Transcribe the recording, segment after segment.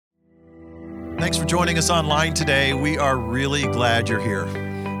Thanks for joining us online today. We are really glad you're here.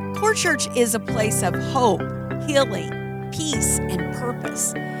 Core Church is a place of hope, healing, peace, and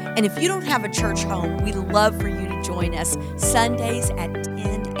purpose. And if you don't have a church home, we'd love for you to join us Sundays at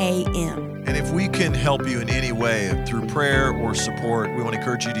 10 a.m. And if we can help you in any way through prayer or support, we want to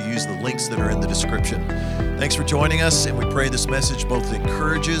encourage you to use the links that are in the description. Thanks for joining us, and we pray this message both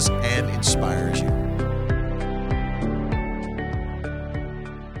encourages and inspires you.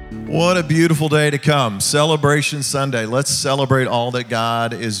 What a beautiful day to come. Celebration Sunday. Let's celebrate all that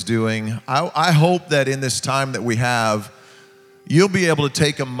God is doing. I hope that in this time that we have, you'll be able to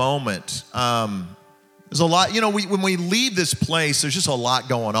take a moment. There's a lot, when we leave this place, there's just a lot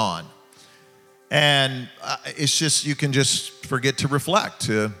going on. And it's just, you can just forget to reflect,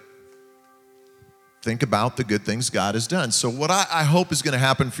 to think about the good things God has done. So what I hope is going to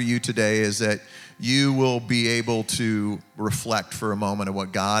happen for you today is that you will be able to reflect for a moment on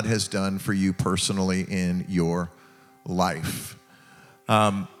what God has done for you personally in your life.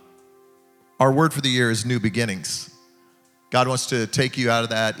 Our word for the year is new beginnings. God wants to take you out of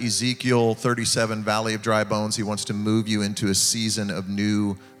that Ezekiel 37 valley of dry bones. He wants to move you into a season of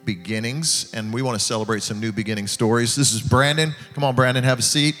new beginnings, and we want to celebrate some new beginning stories. This is Brandon. Come on, Brandon, have a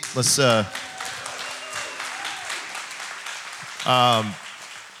seat. Let's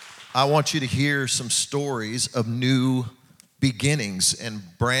I want you to hear some stories of new beginnings, and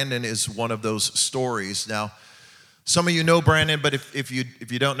Brandon is one of those stories. Now, some of you know Brandon, but if you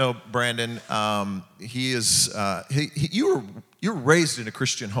don't know Brandon, he is you were raised in a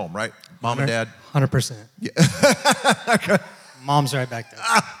Christian home, right? Mom and dad? 100%. Yeah. Mom's right back there.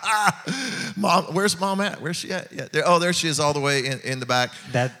 Mom, where's Mom at? Where's she at? Yeah. There she is, all the way in the back.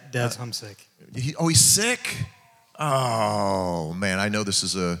 Dad's homesick. He's sick? Oh man, I know this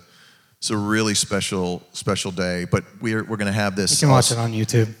is a really special day, but we're going to have this. You can watch it on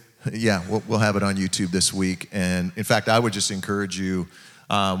YouTube. Yeah, we'll have it on YouTube this week. And in fact, I would just encourage you,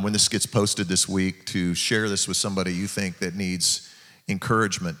 when this gets posted this week, to share this with somebody you think that needs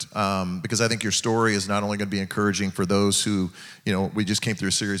encouragement. Because I think your story is not only going to be encouraging for those who, we just came through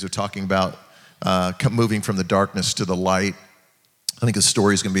a series of talking about moving from the darkness to the light. I think the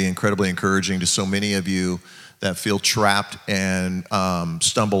story is going to be incredibly encouraging to so many of you that feel trapped and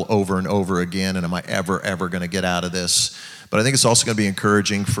stumble over and over again, and am I ever going to get out of this? But I think it's also going to be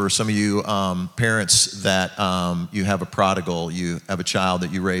encouraging for some of you parents that you have a prodigal, you have a child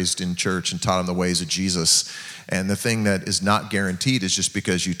that you raised in church and taught them the ways of Jesus. And the thing that is not guaranteed is just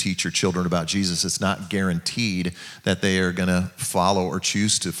because you teach your children about Jesus, it's not guaranteed that they are going to follow or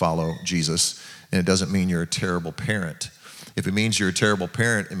choose to follow Jesus. And it doesn't mean you're a terrible parent. If it means you're a terrible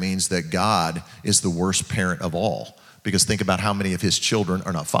parent, it means that God is the worst parent of all. Because think about how many of his children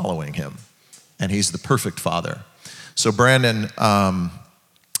are not following him. And he's the perfect father. So Brandon, I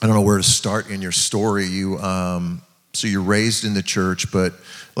don't know where to start in your story. So you're raised in the church, but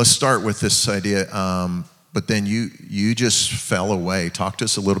let's start with this idea. But then you just fell away. Talk to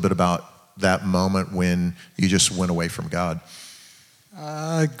us a little bit about that moment when you just went away from God.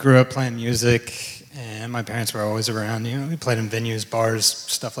 I grew up playing music, and my parents were always around. We played in venues, bars,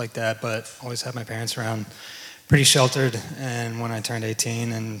 stuff like that, but always had my parents around, pretty sheltered. And when I turned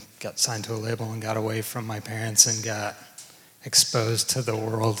 18 and got signed to a label and got away from my parents and got exposed to the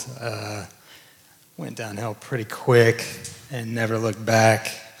world, went downhill pretty quick and never looked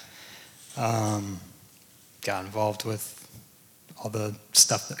back. Got involved with all the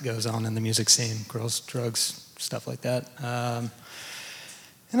stuff that goes on in the music scene, girls, drugs, stuff like that.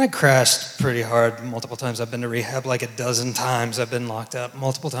 And I crashed pretty hard multiple times. I've been to rehab like a dozen times. I've been locked up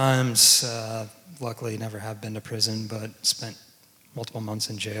multiple times. Luckily, never have been to prison, but spent multiple months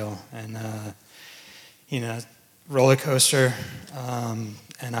in jail. And, roller coaster.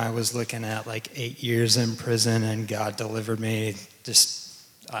 And I was looking at like 8 years in prison, and God delivered me.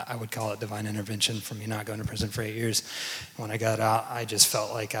 I would call it divine intervention for me not going to prison for 8 years. When I got out, I just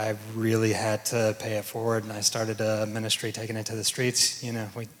felt like I really had to pay it forward, and I started a ministry, taking it to the streets.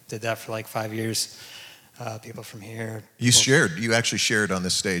 We did that for like 5 years. People from here. You actually shared on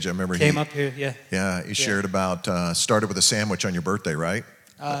this stage. I remember came up here, yeah. Yeah, you shared about, started with a sandwich on your birthday, right?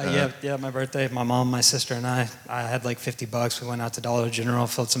 Yeah, my birthday. My mom, my sister, and I had like $50. We went out to Dollar General,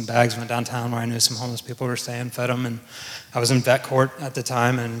 filled some bags, went downtown where I knew some homeless people were staying, fed them, and I was in vet court at the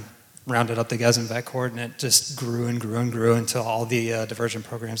time and rounded up the guys in vet court, and it just grew and grew and grew until all the diversion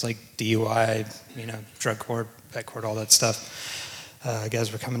programs like DUI, drug court, vet court, all that stuff.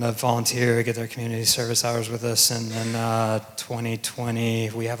 Guys were coming to volunteer, get their community service hours with us, and then 2020,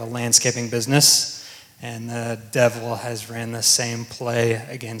 we have a landscaping business. And the devil has ran the same play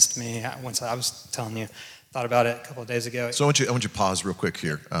against me. Once I was telling you, thought about it a couple of days ago. So I want you to pause real quick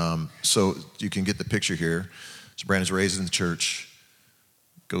here. So you can get the picture here. So Brandon's raised in the church,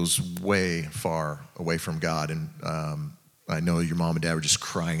 goes way far away from God. And I know your mom and dad were just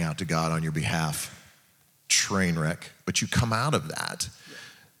crying out to God on your behalf. Train wreck. But you come out of that.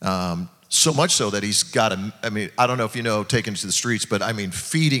 So much so that he's got I don't know if you know, taken to the streets, but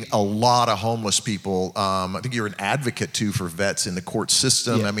feeding a lot of homeless people. I think you're an advocate too for vets in the court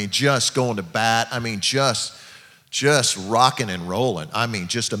system. Yeah. Just going to bat. Just rocking and rolling.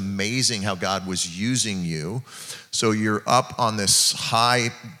 Just amazing how God was using you. So you're up on this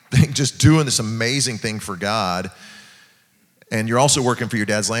high thing, just doing this amazing thing for God. And you're also working for your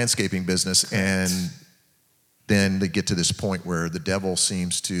dad's landscaping business. Correct. And then they get to this point where the devil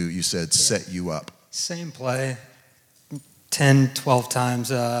seems to, you said, set you up. Same play. 10, 12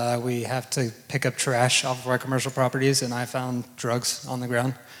 times we have to pick up trash off of our commercial properties, and I found drugs on the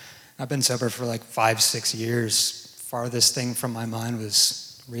ground. I've been sober for like 5-6 years. Farthest thing from my mind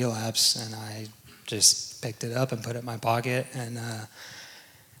was relapse, and I just picked it up and put it in my pocket, and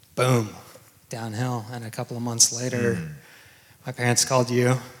boom, downhill. And a couple of months later, my parents called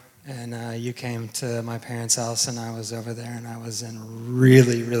you, and you came to my parents' house, and I was over there, and I was in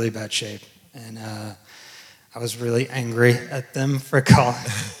really, really bad shape. And I was really angry at them for calling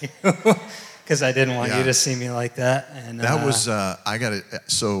you because I didn't want you to see me like that. And that was,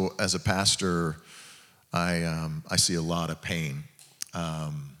 so as a pastor, I see a lot of pain.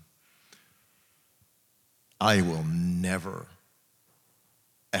 I will never,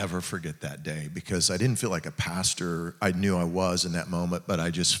 ever forget that day because I didn't feel like a pastor. I knew I was in that moment, but I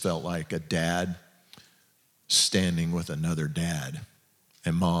just felt like a dad standing with another dad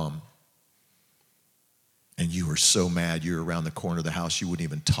and mom. And you were so mad. You were around the corner of the house. You wouldn't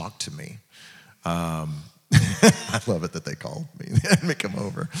even talk to me. I love it that they called me and me come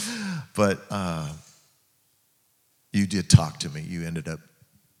over. But you did talk to me. You ended up.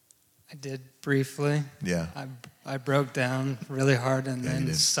 I did briefly. Yeah. I broke down really hard and Yeah,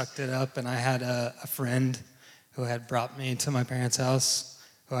 then sucked it up. And I had a friend who had brought me to my parents' house,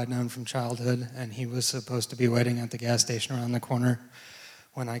 who I'd known from childhood, and he was supposed to be waiting at the gas station around the corner.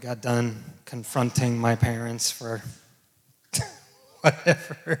 When I got done confronting my parents for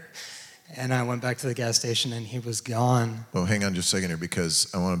whatever, and I went back to the gas station and he was gone. Well, hang on just a second here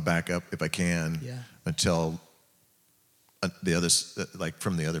because I want to back up if I can until the others, like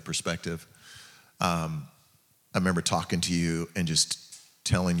from the other perspective. I remember talking to you and just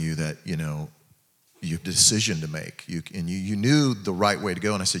telling you that, you have a decision to make. You knew the right way to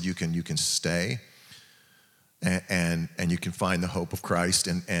go, and I said you can stay. And you can find the hope of Christ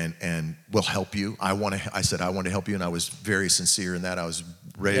and we'll help you. I said I want to help you, and I was very sincere in that. I was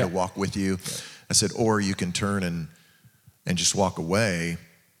ready to walk with you. Yeah. I said, or you can turn and just walk away.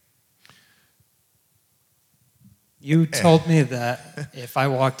 You told me that if I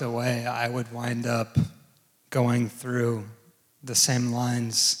walked away, I would wind up going through the same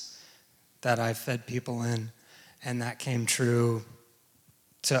lines that I fed people in, and that came true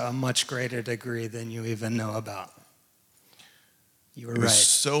to a much greater degree than you even know about. You were right. It was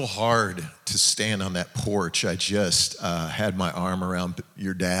so hard to stand on that porch. I just had my arm around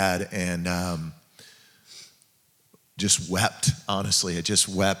your dad and just wept, honestly. I just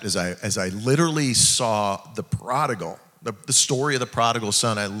wept as I literally saw the prodigal, the story of the prodigal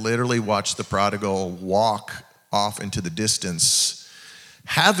son. I literally watched the prodigal walk off into the distance,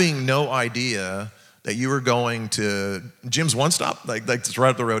 having no idea that you were going to Jim's One Stop, like it's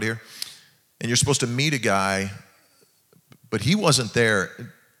right up the road here, and you're supposed to meet a guy, but he wasn't there.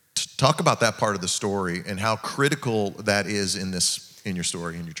 Talk about that part of the story and how critical that is in your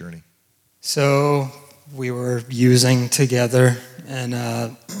story, in your journey. So we were using together, and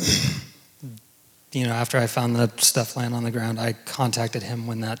after I found the stuff laying on the ground, I contacted him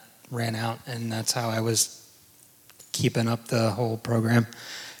when that ran out, and that's how I was keeping up the whole program.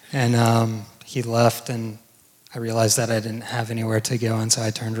 And he left, and I realized that I didn't have anywhere to go, and so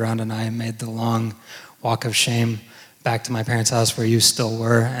I turned around and I made the long walk of shame back to my parents' house where you still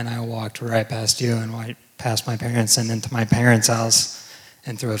were, and I walked right past you and right past my parents and into my parents' house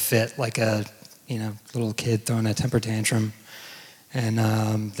and threw a fit like a little kid throwing a temper tantrum.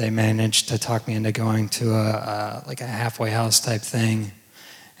 And they managed to talk me into going to a halfway house type thing.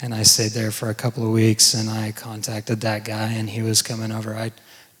 And I stayed there for a couple of weeks, and I contacted that guy, and he was coming over. I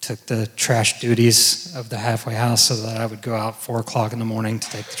took the trash duties of the halfway house so that I would go out 4 o'clock in the morning to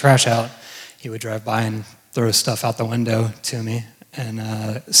take the trash out. He would drive by and throw stuff out the window to me.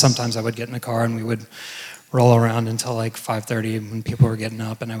 And sometimes I would get in the car and we would roll around until like 5:30 when people were getting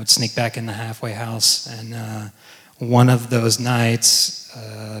up, and I would sneak back in the halfway house. And one of those nights,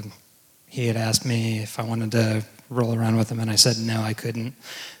 he had asked me if I wanted to roll around with him, and I said no, I couldn't.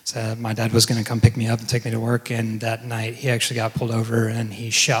 So my dad was going to come pick me up and take me to work, and that night he actually got pulled over and he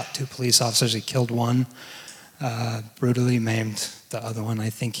shot 2 police officers. He killed one, brutally maimed the other one. I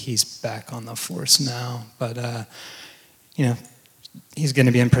think he's back on the force now, but he's going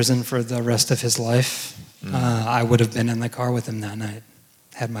to be in prison for the rest of his life. I would have been in the car with him that night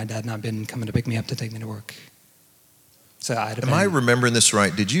had my dad not been coming to pick me up to take me to work. So I'd have Am I remembering this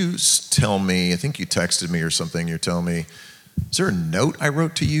right? Did you tell me, I think you texted me or something, you're telling me, is there a note I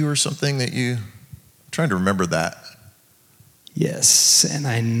wrote to you or something that I'm trying to remember that. Yes, and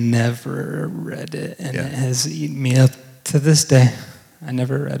I never read it, and it has eaten me up to this day. I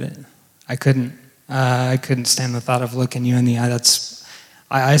never read it. I couldn't stand the thought of looking you in the eye.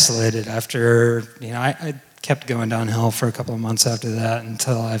 I isolated after, I kept going downhill for a couple of months after that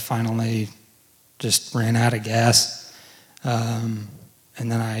until I finally just ran out of gas. And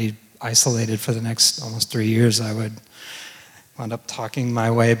then I isolated for the next almost 3 years. I would wound up talking my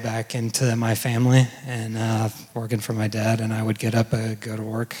way back into my family and working for my dad. And I would get up, go to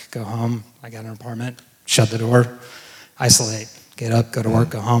work, go home. I got an apartment, shut the door, isolate, get up, go to work,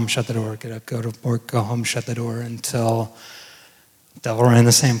 go home, shut the door, get up, go to work, go home, shut the door until devil ran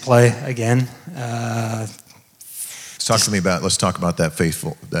the same play again. Let's talk about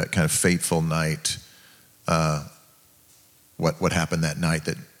that kind of fateful night. What happened that night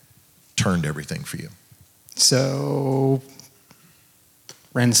that turned everything for you? So,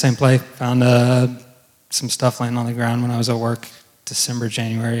 ran the same play, found some stuff laying on the ground when I was at work, December,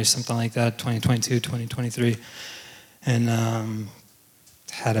 January, something like that, 2022, 2023. And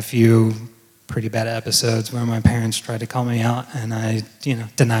had a few pretty bad episodes where my parents tried to call me out, and I,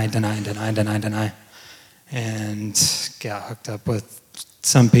 deny. And got hooked up with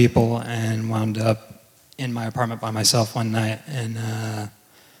some people and wound up in my apartment by myself one night. And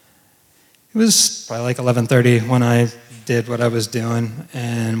it was probably like 11:30 when I did what I was doing.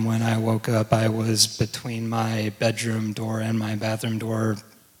 And when I woke up, I was between my bedroom door and my bathroom door,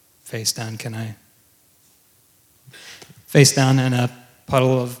 face down. Face down in a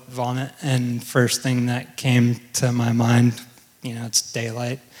puddle of vomit. And first thing that came to my mind, it's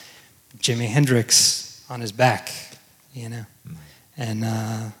daylight, Jimi Hendrix on his back, And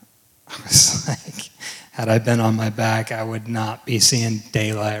I was like, had I been on my back, I would not be seeing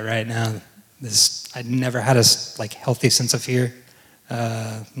daylight right now. I'd never had a healthy sense of fear,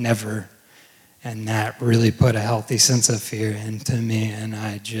 never. And that really put a healthy sense of fear into me, and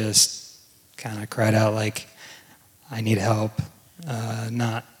I just kind of cried out like, I need help.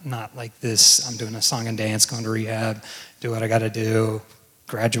 Not like this, I'm doing a song and dance, going to rehab, do what I got to do,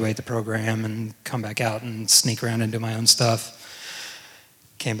 graduate the program and come back out and sneak around and do my own stuff.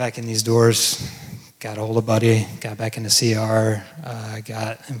 Came back in these doors, got a hold of Buddy, got back into CR,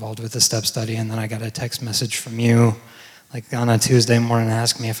 got involved with the step study, and then I got a text message from you on a Tuesday morning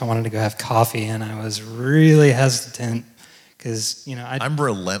asking me if I wanted to go have coffee, and I was really hesitant because, I'm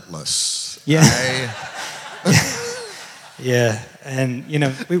relentless. Yeah. Yeah, and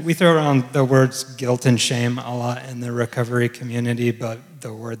we throw around the words guilt and shame a lot in the recovery community, but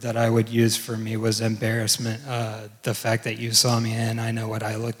the word that I would use for me was embarrassment. The fact that you saw me and I know what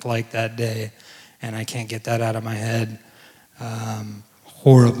I looked like that day, and I can't get that out of my head.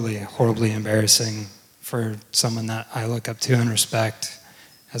 Horribly, horribly embarrassing for someone that I look up to and respect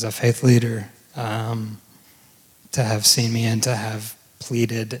as a faith leader, to have seen me and to have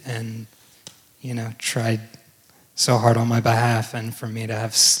pleaded and, tried so hard on my behalf, and for me to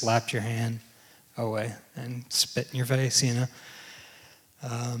have slapped your hand away and spit in your face,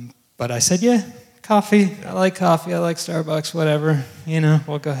 But I said, yeah, coffee. I like coffee. I like Starbucks, whatever.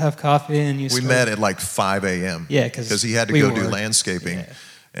 We'll go have coffee. And we met at 5 a.m. Yeah, because he had to go do landscaping. Yeah.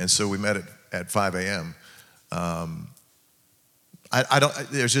 And so we met at 5 a.m.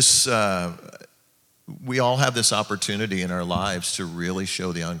 We all have this opportunity in our lives to really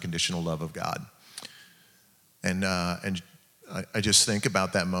show the unconditional love of God. And I just think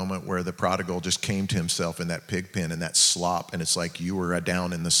about that moment where the prodigal just came to himself in that pig pen and that slop, and it's like you were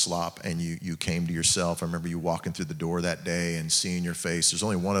down in the slop and you came to yourself. I remember you walking through the door that day and seeing your face. There's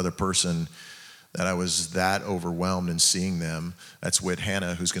only one other person that I was that overwhelmed in seeing them. That's Whit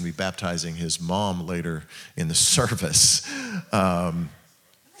Hannah, who's going to be baptizing his mom later in the service.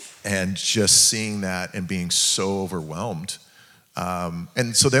 And just seeing that and being so overwhelmed.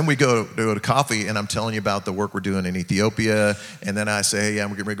 And so then we go to coffee, and I'm telling you about the work we're doing in Ethiopia, and then I say, yeah,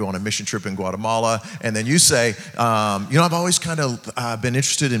 we're getting ready to go on a mission trip in Guatemala, and then you say, I've always kind of been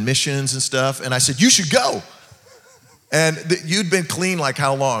interested in missions and stuff, and I said, you should go. And you'd been clean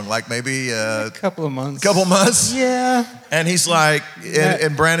how long? Maybe a couple of months. Couple months? Yeah. And he's like,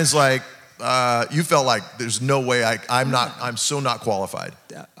 and Brandon's like, you felt like there's no way I'm so not qualified.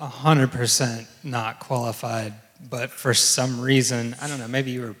 100% not qualified, but for some reason, I don't know,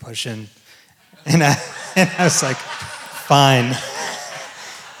 maybe you were pushing, and I was like, fine.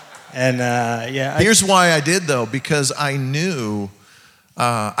 And yeah. Here's why I did though, because I knew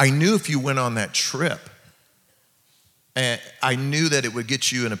if you went on that trip, and I knew that it would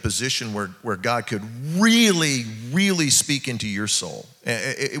get you in a position where God could really, really speak into your soul.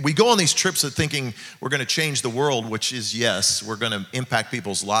 We go on these trips thinking we're going to change the world, which is, yes, we're going to impact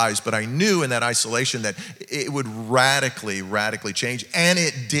people's lives. But I knew in that isolation that it would radically, radically change. And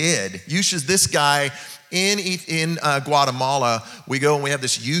it did. This guy in Guatemala, we go and we have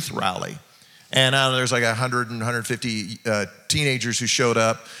this youth rally. And there's like 100 and 150 teenagers who showed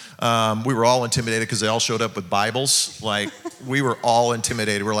up. We were all intimidated because they all showed up with Bibles. Like, we were all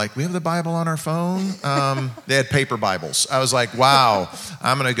intimidated. We're like, we have the Bible on our phone? They had paper Bibles. I was like, wow,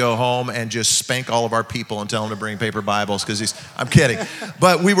 I'm going to go home and just spank all of our people and tell them to bring paper Bibles because I'm kidding.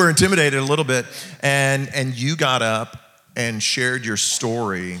 But we were intimidated a little bit. And you got up and shared your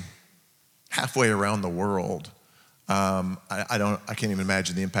story halfway around the world. I can't even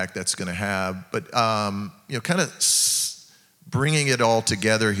imagine the impact that's going to have. But, kind of bringing it all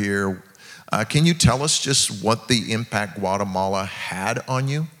together here, can you tell us just what the impact Guatemala had on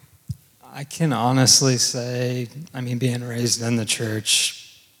you? I can honestly say, being raised in the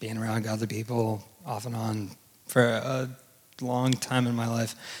church, being around godly people off and on for a long time in my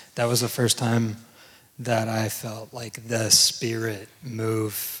life, that was the first time that I felt like the Spirit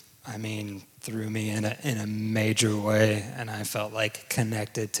move, through me in a major way, and I felt like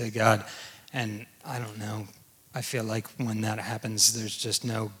connected to God. And I don't know, I feel like when that happens, there's just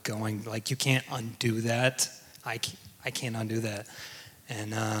no going, like you can't undo that. I can't undo that.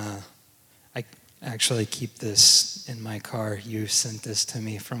 And I actually keep this in my car. You sent this to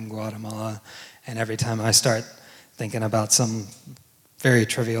me from Guatemala, and every time I start thinking about some very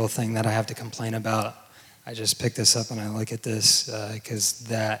trivial thing that I have to complain about, I just pick this up and I look at this because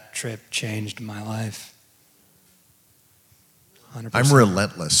that trip changed my life. 100%. I'm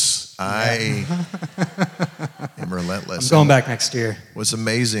relentless. I am relentless. I'm going back next year. What's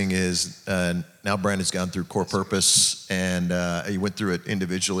amazing is now Brandon's gone through Core Purpose, and he went through it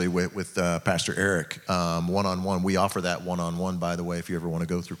individually with Pastor Eric, one-on-one. We offer that one-on-one, by the way, if you ever want to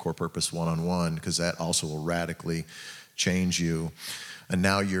go through Core Purpose one-on-one, because that also will radically change you. And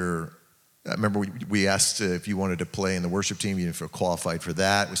now I remember we asked if you wanted to play in the worship team, you feel qualified for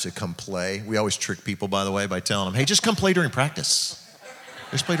that. We said, come play. We always trick people, by the way, by telling them, hey, just come play during practice.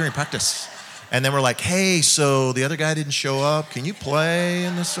 Just play during practice. And then we're like, hey, so the other guy didn't show up. Can you play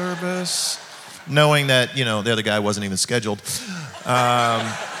in the service? Knowing that, the other guy wasn't even scheduled.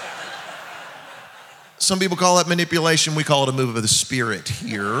 Some people call that manipulation. We call it a move of the Spirit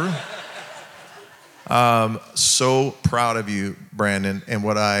here. So proud of you, Brandon. And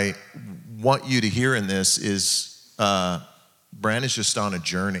what I want you to hear in this is Brandon's just on a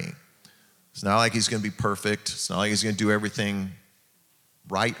journey. It's not like he's going to be perfect. It's not like he's going to do everything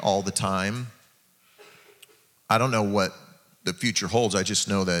right all the time. I don't know what the future holds. I just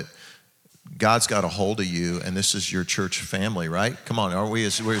know that God's got a hold of you, and this is your church family, right? Come on, aren't we?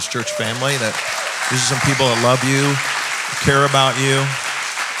 We're his church family. That these are some people that love you, care about you.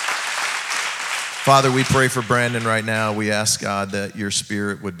 Father, we pray for Brandon right now. We ask, God, that your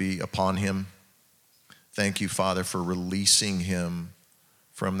Spirit would be upon him. Thank you, Father, for releasing him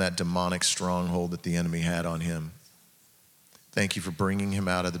from that demonic stronghold that the enemy had on him. Thank you for bringing him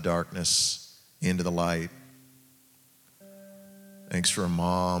out of the darkness into the light. Thanks for a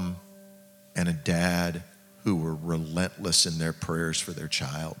mom and a dad who were relentless in their prayers for their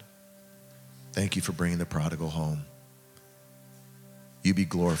child. Thank you for bringing the prodigal home. You be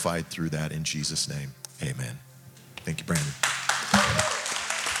glorified through that in Jesus' name. Amen. Thank you, Brandon.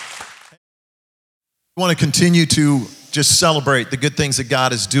 I want to continue to just celebrate the good things that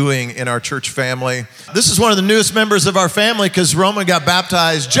God is doing in our church family. This is one of the newest members of our family because Roman got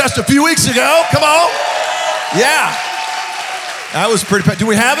baptized just a few weeks ago. Come on. Yeah. That was pretty, do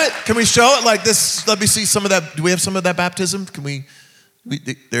we have it? Can we show it like this? Let me see some of that. Do we have some of that baptism? Can we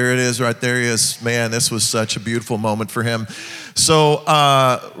there it is, right there he is. Man, this was such a beautiful moment for him. So,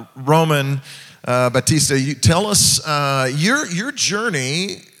 Roman Batista, you tell us your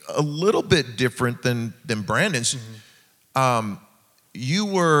journey a little bit different than Brandon's. Mm-hmm. You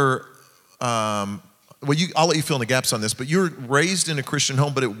were, I'll let you fill in the gaps on this, but you were raised in a Christian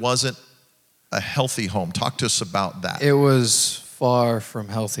home, but it wasn't a healthy home. Talk to us about that. It was far from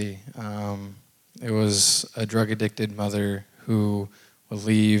healthy. It was a drug-addicted mother who would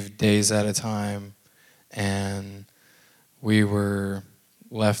leave days at a time, and we were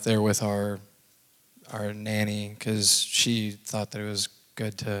left there with our nanny because she thought that it was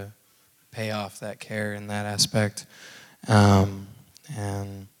good to pay off that care in that aspect.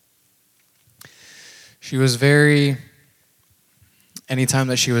 And she was anytime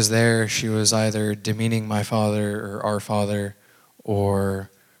that she was there, she was either demeaning my father or our father, or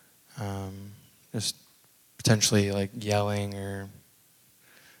just potentially like yelling, or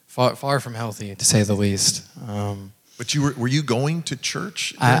far from healthy, to say the least. But were you going to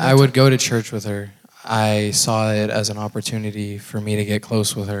church? I would go to church with her. I saw it as an opportunity for me to get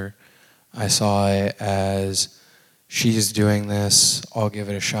close with her. I saw it as, she's doing this, I'll give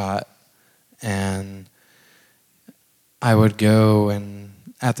it a shot. And I would go, and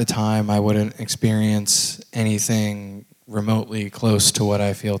at the time I wouldn't experience anything remotely close to what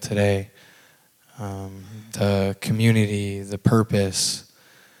I feel today. The community, the purpose,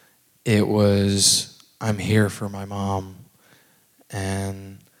 it was, I'm here for my mom.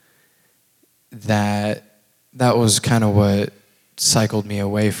 And that was kind of what cycled me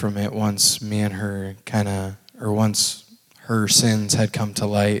away from it once once her sins had come to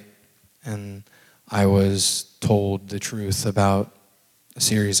light and I was told the truth about a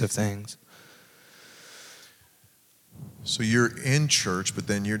series of things. So you're in church, but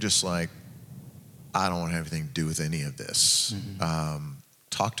then you're just like, I don't want to have anything to do with any of this. Mm-hmm.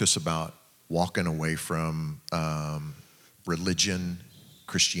 Talk to us about walking away from religion,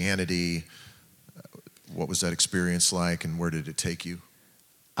 Christianity. What was that experience like, and where did it take you?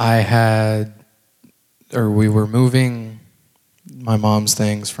 We were moving my mom's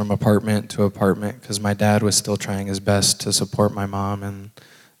things from apartment to apartment because my dad was still trying his best to support my mom in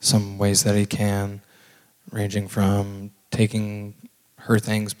some ways that he can, ranging from taking her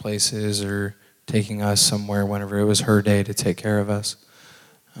things places or taking us somewhere whenever it was her day to take care of us.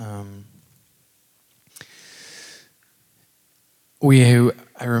 I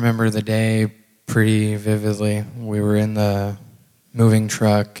remember the day pretty vividly. We were in the moving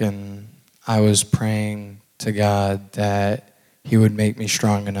truck, and I was praying to God that He would make me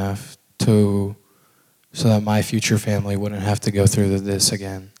strong enough so that my future family wouldn't have to go through this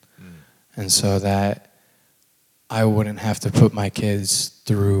again. And so that I wouldn't have to put my kids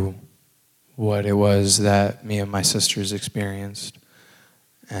through what it was that me and my sisters experienced.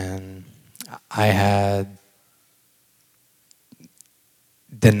 And I had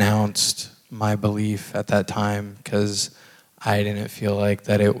denounced my belief at that time because I didn't feel like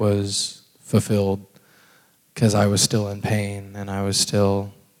that it was fulfilled, because I was still in pain and I was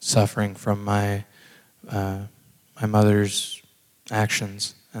still suffering from my mother's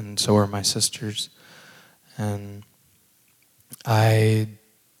actions, and so were my sisters. And I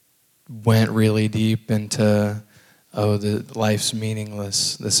went really deep into, the life's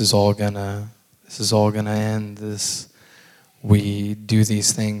meaningless. This is all gonna end. We do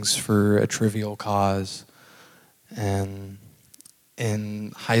these things for a trivial cause. And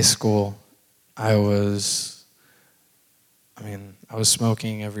in high school, I was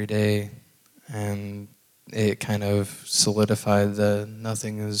smoking every day, and it kind of solidified that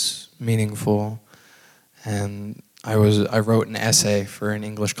nothing is meaningful. And I wrote an essay for an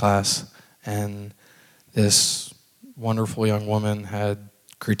English class, and this wonderful young woman had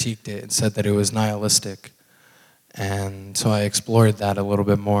critiqued it and said that it was nihilistic. And so I explored that a little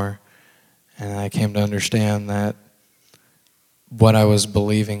bit more, and I came to understand that what I was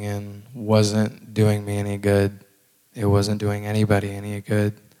believing in wasn't doing me any good. It wasn't doing anybody any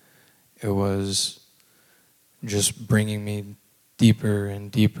good. It was just bringing me deeper and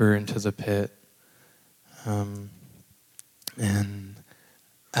deeper into the pit. And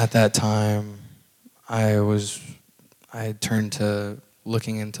at that time, I had turned to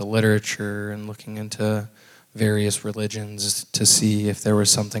looking into literature and looking into various religions to see if there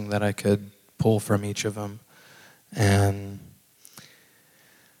was something that I could pull from each of them. And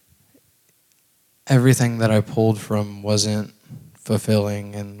everything that I pulled from wasn't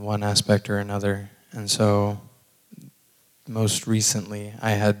fulfilling in one aspect or another. And so most recently,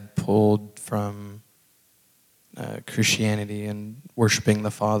 I had pulled from Christianity and worshiping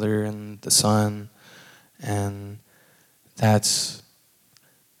the Father and the Son. And I've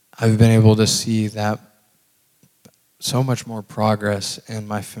been able to see that so much more progress in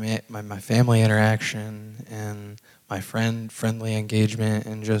my family interaction and my friendly engagement,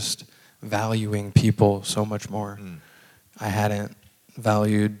 and just valuing people so much more. I hadn't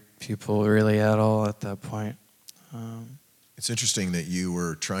valued people really at all at that point. It's interesting that you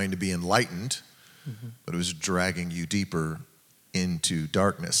were trying to be enlightened, but it was dragging you deeper into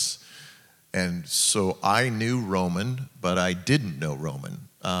darkness. And so I knew Roman, but I didn't know Roman.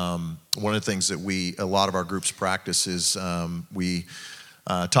 One of the things that a lot of our groups practice is we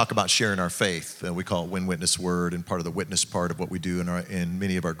talk about sharing our faith. We call it Win Witness Word, and part of the witness part of what we do in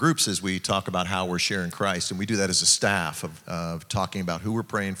many of our groups is we talk about how we're sharing Christ, and we do that as a staff of talking about who we're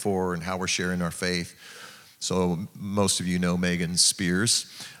praying for and how we're sharing our faith. So most of you know Megan Spears,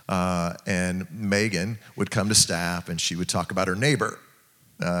 and Megan would come to staff and she would talk about her neighbor,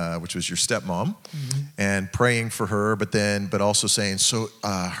 which was your stepmom, and praying for her, but also saying, so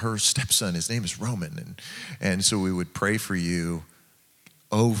her stepson, his name is Roman, and so we would pray for you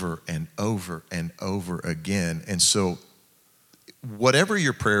over and over and over again. And so whatever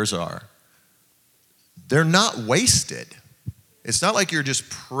your prayers are, they're not wasted. It's not like you're just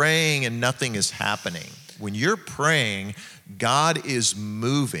praying and nothing is happening. When you're praying, God is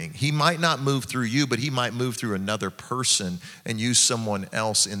moving. He might not move through you, but he might move through another person and use someone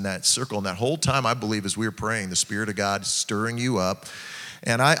else in that circle. And that whole time, I believe, as we were praying, the Spirit of God is stirring you up.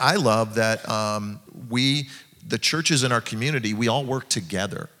 And I love that the churches in our community, we all work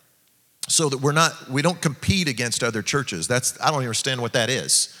together so that we don't compete against other churches. I don't understand what that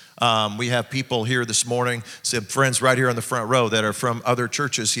is. We have people here this morning, some friends right here on the front row that are from other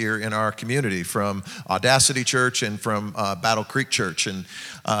churches here in our community, from Audacity Church and from Battle Creek Church. And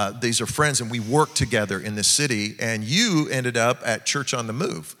these are friends, and we work together in this city. And you ended up at Church on the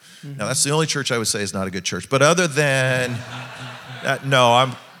Move. Now, that's the only church I would say is not a good church. But other than that,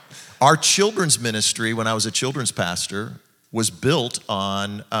 no, our children's ministry, when I was a children's pastor, was built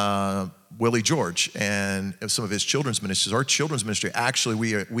on Willie George and some of his children's ministries. Our children's ministry,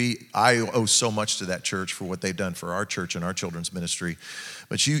 actually, I owe so much to that church for what they've done for our church and our children's ministry.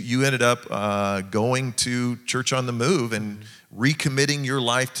 But you ended up going to Church on the Move and recommitting your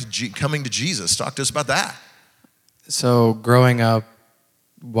life to coming to Jesus. Talk to us about that. So growing up,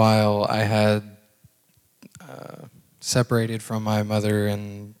 while I had separated from my mother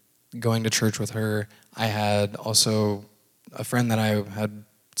and going to church with her, I had also a friend that I had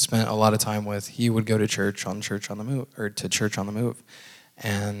spent a lot of time with. He would go to Church on the Move.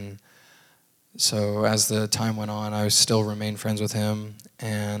 And so as the time went on, I still remained friends with him,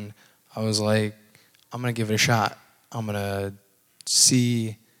 and I was like, I'm going to give it a shot. I'm going to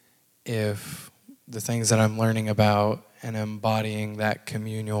see if the things that I'm learning about and embodying that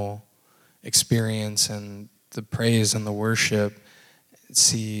communal experience and the praise and the worship,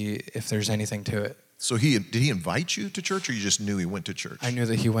 see if there's anything to it. So did he invite you to church, or you just knew he went to church? I knew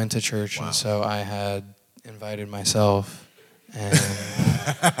that he went to church, Wow. And so I had invited myself. And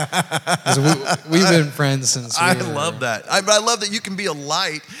we've been friends since I love that. I love that you can be a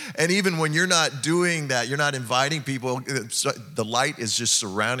light, and even when you're not doing that, you're not inviting people, the light is just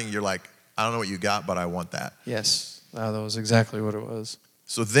surrounding you. You're like, I don't know what you got, but I want that. Yes, that was exactly what it was.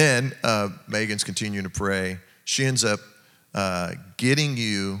 So then Megan's continuing to pray. She ends up getting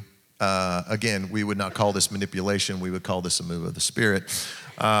you, again, we would not call this manipulation, we would call this a move of the Spirit,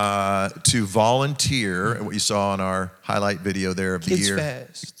 to volunteer at what you saw in our highlight video there of the Kids year.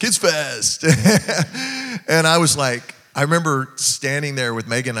 Fest. Kids Fest. And I was like, I remember standing there with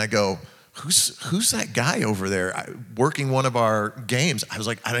Megan, and I go, who's that guy over there working one of our games? I was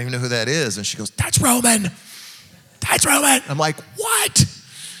like, I don't even know who that is. And she goes, that's Roman. That's Roman. I'm like, what?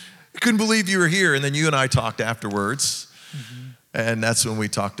 I couldn't believe you were here. And then you and I talked afterwards. Mm-hmm. And that's when we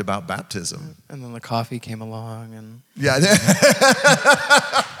talked about baptism. And then the coffee came along. And yeah.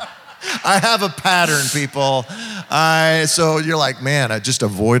 I have a pattern, people. So you're like, man, I just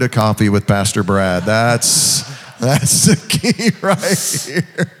avoid a coffee with Pastor Brad. That's the key right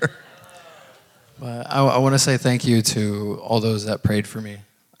here. But I want to say thank you to all those that prayed for me.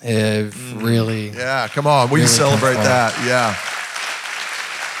 It really... Yeah, come on. We really celebrate that. Yeah.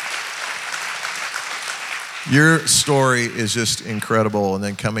 Your story is just incredible. And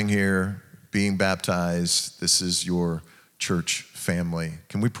then coming here, being baptized, this is your church family.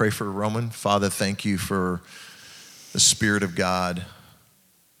 Can we pray for Roman? Father, thank you for the Spirit of God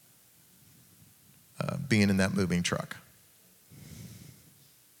being in that moving truck.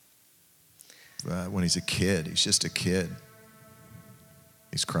 When he's a kid, he's just a kid.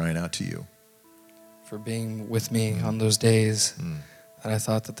 He's crying out to you. For being with me on those days that I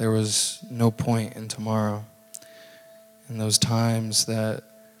thought that there was no point in tomorrow. In those times that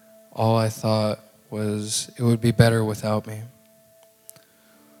all I thought was it would be better without me.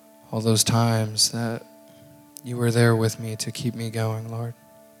 All those times that you were there with me to keep me going, Lord.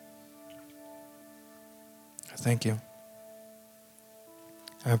 I thank you.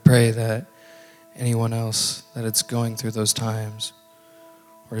 I pray that anyone else that it's going through those times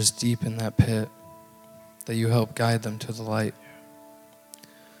or is deep in that pit, that you help guide them to the light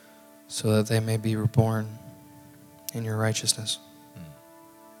so that they may be reborn in your righteousness.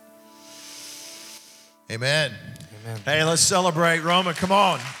 Amen. Amen. Amen. Hey, let's celebrate. Roman, come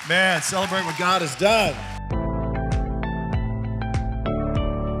on. Man, celebrate what God has done.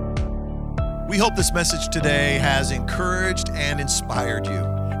 We hope this message today has encouraged and inspired you.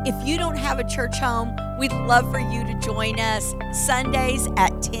 If you don't have a church home, we'd love for you to join us Sundays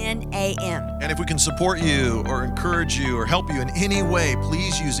at 10 a.m. And if we can support you or encourage you or help you in any way,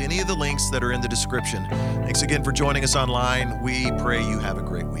 please use any of the links that are in the description. Thanks again for joining us online. We pray you have a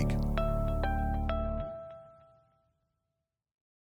great week.